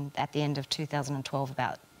was at the end of 2012,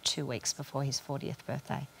 about 2 weeks before his 40th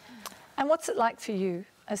birthday. And what's it like for you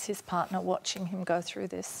as his partner watching him go through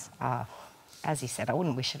this? As he said, I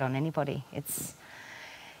wouldn't wish it on anybody.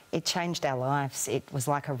 It changed our lives. It was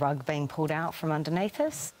like a rug being pulled out from underneath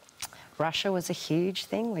us. Russia was a huge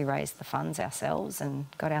thing. We raised the funds ourselves and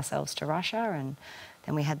got ourselves to Russia, and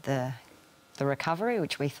then we had the recovery,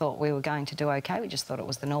 which we thought we were going to do OK. We just thought it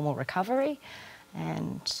was the normal recovery,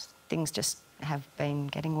 and things just have been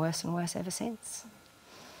getting worse and worse ever since.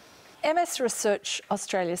 MS Research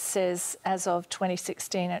Australia says as of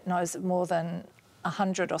 2016 it knows of more than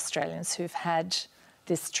 100 Australians who've had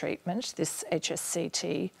this treatment, this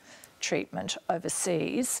AHSCT treatment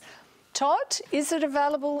overseas. Todd, is it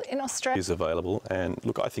available in Australia? It is available, and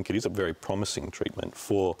look, I think it is a very promising treatment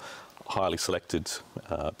for highly selected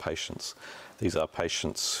patients. These are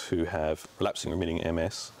patients who have relapsing remitting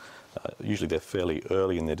MS. Usually they're fairly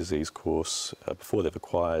early in their disease course, before they've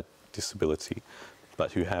acquired disability,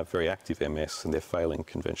 but who have very active MS and they're failing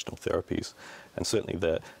conventional therapies. And certainly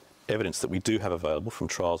the evidence that we do have available from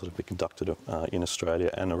trials that have been conducted in Australia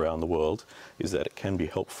and around the world is that it can be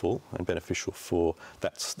helpful and beneficial for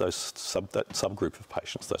that subgroup of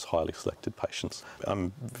patients, those highly selected patients.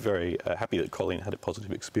 I'm very happy that Colleen had a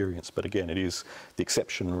positive experience, but again, it is the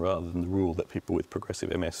exception rather than the rule that people with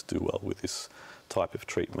progressive MS do well with this type of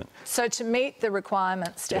treatment. So to meet the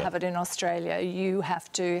requirements to have it in Australia, you have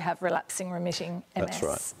to have relapsing remitting MS. That's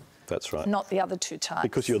right. That's right. Not the other two types.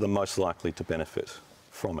 Because you're the most likely to benefit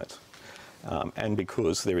from it. And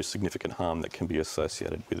because there is significant harm that can be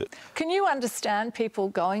associated with it. Can you understand people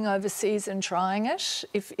going overseas and trying it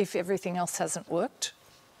if everything else hasn't worked?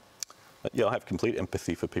 Yeah, I have complete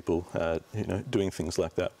empathy for people, doing things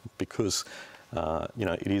like that because,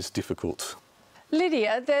 it is difficult.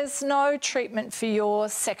 Lydia, there's no treatment for your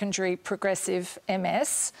secondary progressive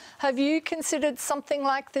MS. Have you considered something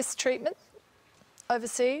like this treatment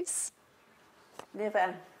overseas?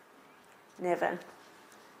 Never. Never.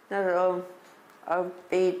 Not at all.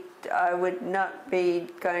 I would not be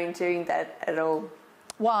doing that at all.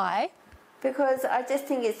 Why? Because I just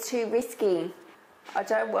think it's too risky. I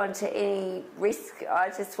don't want any risk. I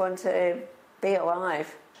just want to be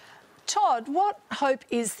alive. Todd, what hope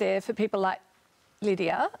is there for people like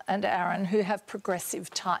Lydia and Aaron who have progressive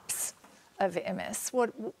types of MS?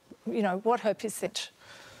 What hope is there?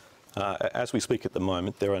 As we speak at the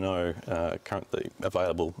moment, there are no currently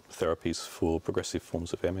available therapies for progressive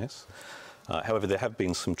forms of MS. However, there have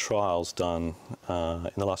been some trials done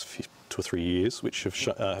in the last 2 or 3 years, which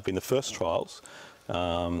have been the first trials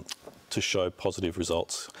to show positive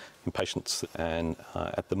results in patients. And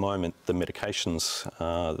at the moment, the medications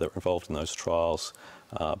that are involved in those trials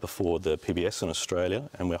before the PBS in Australia,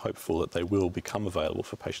 and we're hopeful that they will become available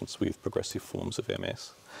for patients with progressive forms of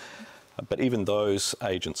MS. But even those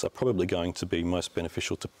agents are probably going to be most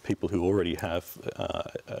beneficial to people who already have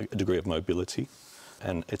a degree of mobility,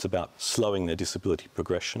 and it's about slowing their disability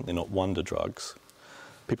progression. They're not wonder drugs.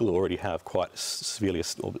 People who already have quite severely,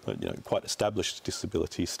 quite established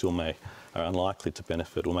disability still are unlikely to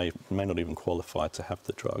benefit or may not even qualify to have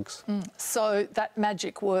the drugs. So that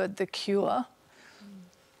magic word, the cure,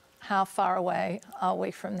 how far away are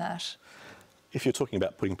we from that? If you're talking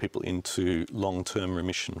about putting people into long-term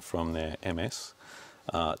remission from their MS,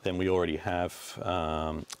 then we already have,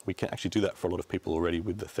 we can actually do that for a lot of people already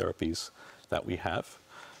with the therapies that we have.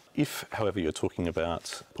 If, however, you're talking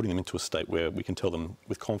about putting them into a state where we can tell them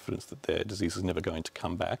with confidence that their disease is never going to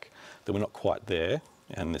come back, then we're not quite there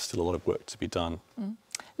and there's still a lot of work to be done.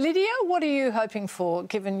 Lydia, what are you hoping for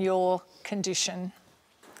given your condition?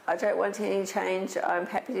 I don't want any change. I'm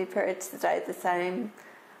happy for it to stay the same.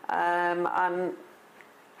 I'm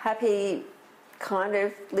happy kind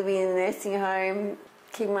of living in a nursing home,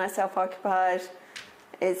 keeping myself occupied.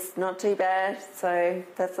 It's not too bad, so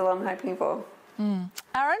that's all I'm hoping for.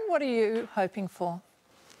 Aaron, what are you hoping for?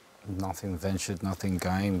 Nothing ventured, nothing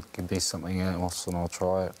gained. Give me something else and I'll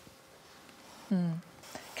try it.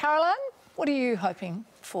 Caroline, what are you hoping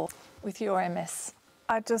for with your MS?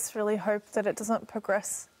 I just really hope that it doesn't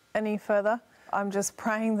progress any further. I'm just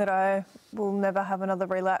praying that I will never have another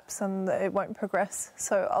relapse and that it won't progress.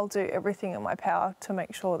 So I'll do everything in my power to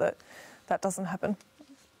make sure that that doesn't happen.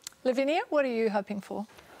 Lavinia, what are you hoping for?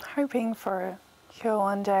 Hoping for a cure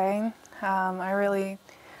one day. I really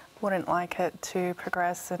wouldn't like it to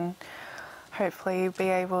progress and hopefully be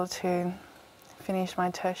able to finish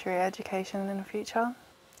my tertiary education in the future.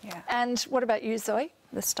 Yeah. And what about you, Zoe?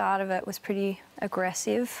 The start of it was pretty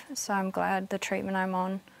aggressive, so I'm glad the treatment I'm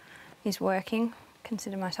on is working.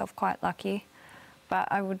 Consider myself quite lucky, but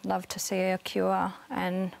I would love to see a cure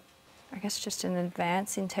and I guess just an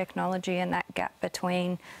advance in technology and that gap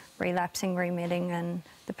between relapsing, remitting and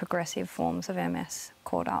the progressive forms of MS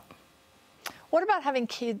caught up. What about having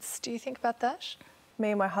kids? Do you think about that?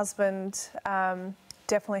 Me and my husband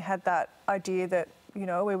definitely had that idea that, you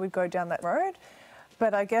know, we would go down that road.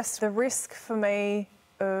 But I guess the risk for me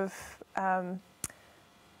of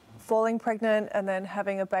falling pregnant and then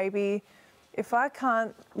having a baby, if I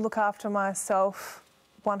can't look after myself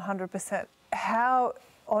 100%, how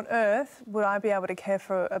on earth would I be able to care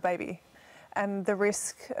for a baby? And the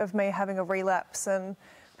risk of me having a relapse and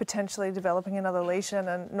potentially developing another lesion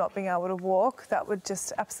and not being able to walk, that would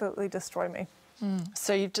just absolutely destroy me.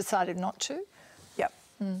 So you've decided not to? Yep.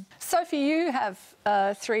 Sophie, you have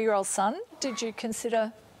a 3-year-old son. Did you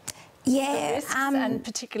consider the risks, and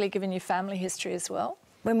particularly given your family history as well?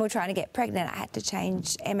 When we were trying to get pregnant, I had to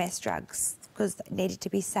change MS drugs because it needed to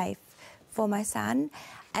be safe for my son.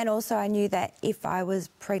 And also I knew that if I was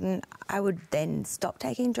pregnant, I would then stop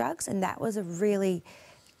taking drugs, and that was a really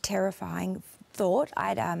terrifying thought.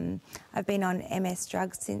 I've been on MS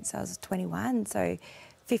drugs since I was 21, so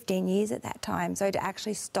 15 years at that time. So to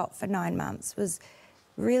actually stop for 9 months was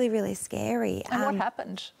really, really scary. And what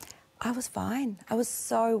happened? I was fine. I was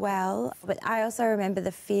so well. But I also remember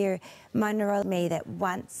the fear, my neurologist me that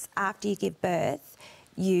once after you give birth,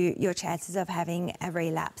 your chances of having a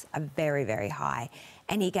relapse are very, very high.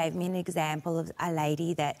 And he gave me an example of a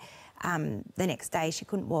lady that the next day she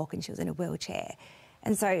couldn't walk and she was in a wheelchair.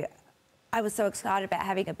 And so I was so excited about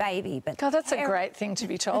having a baby. But God, that's a great thing to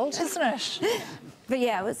be told, isn't it? But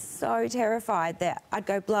yeah, I was so terrified that I'd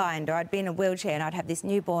go blind or I'd be in a wheelchair and I'd have this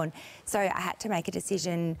newborn. So I had to make a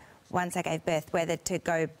decision once I gave birth whether to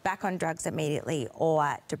go back on drugs immediately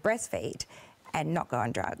or to breastfeed and not go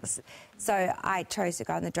on drugs. So I chose to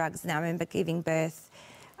go on the drugs, and I remember giving birth,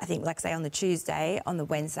 I think, like say on the Tuesday, on the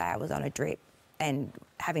Wednesday I was on a drip and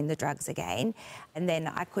having the drugs again, and then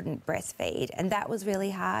I couldn't breastfeed, and that was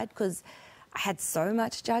really hard because I had so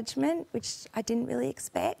much judgment, which I didn't really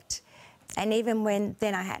expect. And even when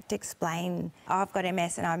then I had to explain, oh, I've got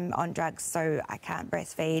MS and I'm on drugs so I can't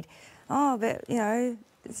breastfeed. Oh, but you know,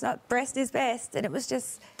 it's not, breast is best. And it was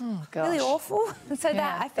just really awful. And so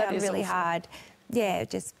that I found really hard. Yeah,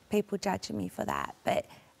 just people judging me for that. But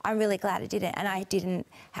I'm really glad I didn't, and I didn't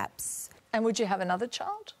HAPS. And would you have another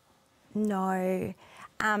child? No.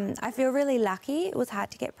 I feel really lucky. It was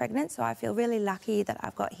hard to get pregnant, so I feel really lucky that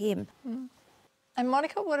I've got him. And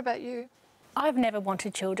Monica, what about you? I've never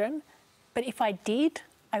wanted children, but if I did,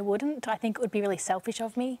 I wouldn't. I think it would be really selfish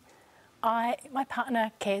of me. My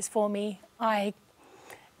partner cares for me. I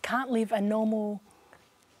can't live a normal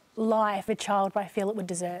life with a child I feel it would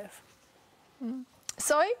deserve.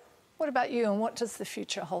 Zoe, what about you, and what does the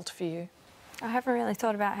future hold for you? I haven't really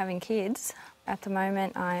thought about having kids. At the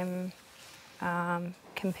moment, I'm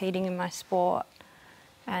competing in my sport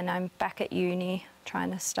and I'm back at uni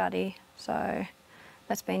trying to study, so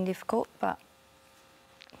that's been difficult, but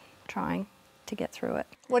trying to get through it.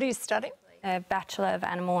 What are you studying? A Bachelor of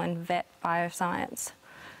Animal and Vet Bioscience.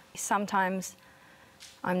 Sometimes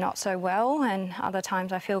I'm not so well and other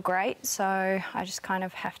times I feel great, so I just kind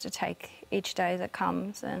of have to take each day as it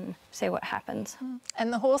comes and see what happens.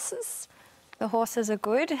 And the horses? The horses are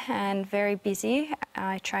good and very busy.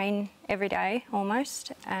 I train every day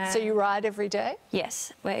almost. So you ride every day?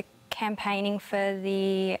 Yes. We're campaigning for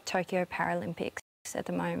the Tokyo Paralympics at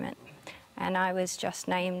the moment, and I was just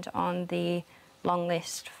named on the long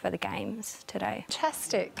list for the Games today.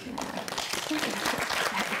 Fantastic.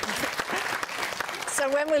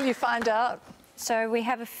 So when will you find out? So we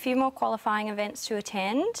have a few more qualifying events to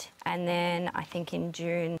attend, and then I think in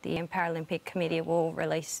June the Paralympic Committee will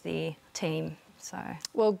release the team. So,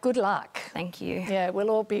 well, good luck. Thank you. Yeah, we'll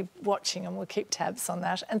all be watching and we'll keep tabs on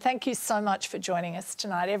that. And thank you so much for joining us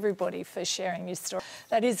tonight, everybody, for sharing your story.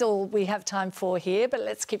 That is all we have time for here, but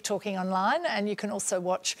let's keep talking online, and you can also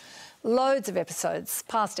watch loads of episodes,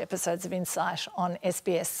 past episodes of Insight on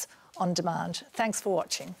SBS On Demand. Thanks for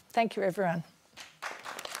watching. Thank you, everyone.